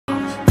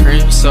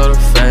so the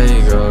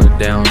fade go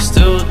down.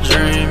 Still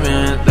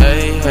dreaming,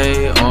 they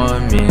hate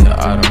on me.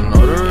 I don't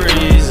know the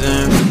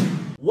reason.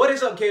 What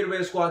is up,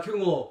 K2 Squad? King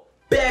Wilo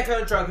back on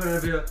the track on the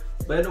video.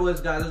 But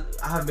anyways, guys,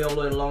 I haven't been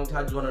uploading in a long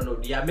time. Just wanna know,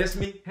 do y'all miss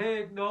me?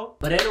 Heck no.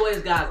 But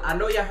anyways, guys, I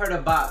know y'all heard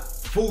about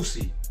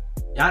Fousey.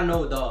 Y'all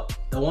know the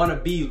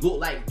wannabe look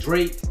like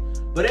Drake.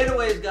 But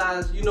anyways,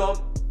 guys, you know,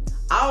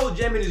 I was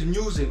jamming his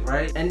music,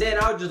 right? And then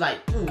I was just like,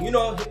 you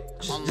know,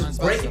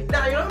 just break it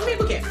down. You know what I mean?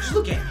 Look at it. Just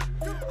look at it.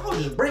 I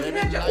was just breaking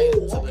it down.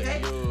 Ooh,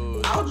 okay.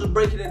 I was just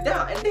breaking it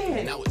down, and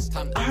then I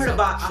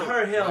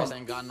heard him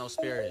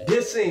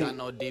dissing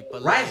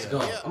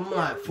RiceGum. I'm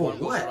like, for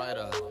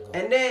what?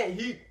 And then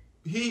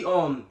he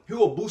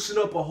was boosting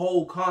up a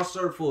whole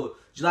concert for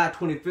July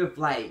 25th.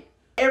 Like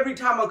every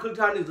time I clicked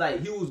on this,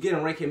 like he was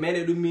getting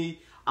recommended to me.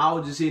 I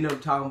was just seeing him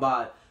talking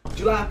about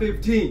July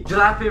 15th,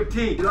 July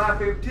 15th, July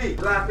 15th,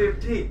 July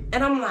 15th.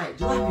 And I'm like,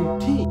 July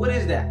 15th? What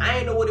is that? I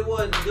ain't know what it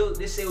was.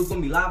 They said it was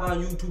gonna be live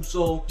on YouTube,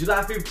 so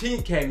July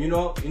 15th came, you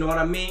know what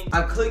I mean?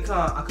 I click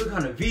on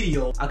the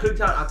video, I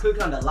clicked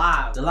on the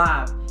live,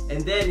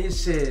 and then it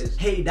says,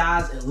 hey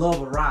DISS and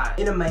love a ride.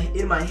 And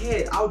in my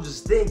head, I was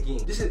just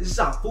thinking, this is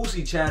on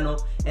Fousey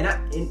channel, and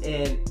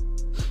it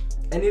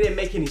didn't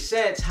make any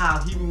sense how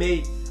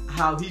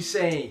he's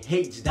saying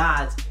hates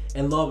DISS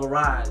and love a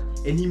ride,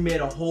 and he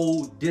made a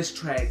whole diss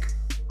track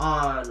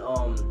on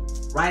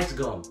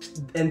RiceGum.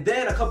 And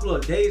then a couple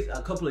of days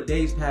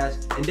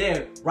passed, and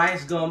then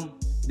RiceGum,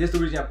 this is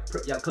the reason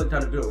y'all clicked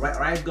on the video, right?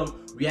 RiceGum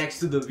reacts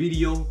to the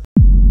video.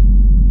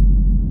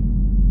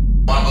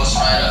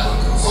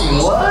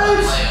 What?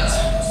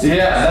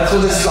 Yeah, that's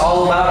what this is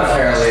all about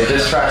apparently,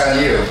 this track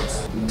on you.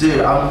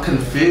 Dude, I'm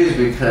confused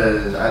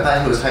because I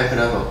thought he was hyping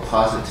up a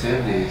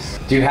positivity.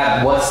 Do you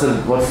have, what's the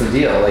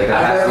deal? Like, there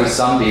has to be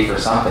some beef or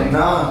something.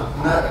 No,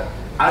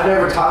 I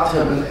never talked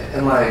to him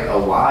in like a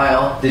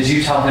while. Did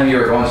you tell him you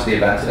were going to the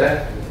event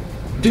today?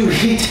 Dude,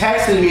 he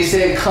texted me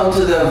saying come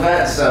to the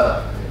event,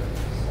 so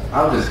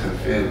I'm just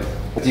confused.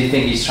 Do you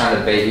think he's trying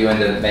to bait you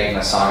into making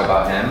a song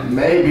about him?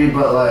 Maybe,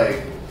 but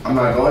like, I'm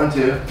not going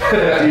to.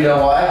 Do you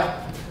know why?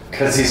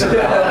 Because he's a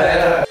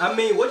bad. I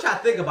mean, what y'all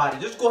think about it?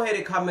 Just go ahead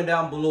and comment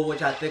down below what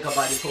y'all think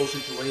about this whole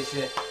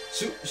situation.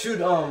 Should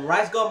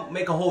RiceGum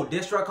make a whole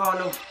diss track on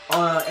him?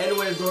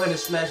 Anyways, go ahead and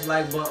smash the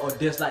like button or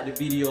dislike the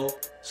video.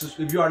 So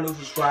if you are new,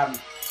 subscribe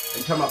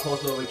and turn my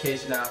post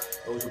notification on.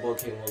 It was your boy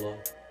King Wilo.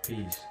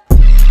 Peace.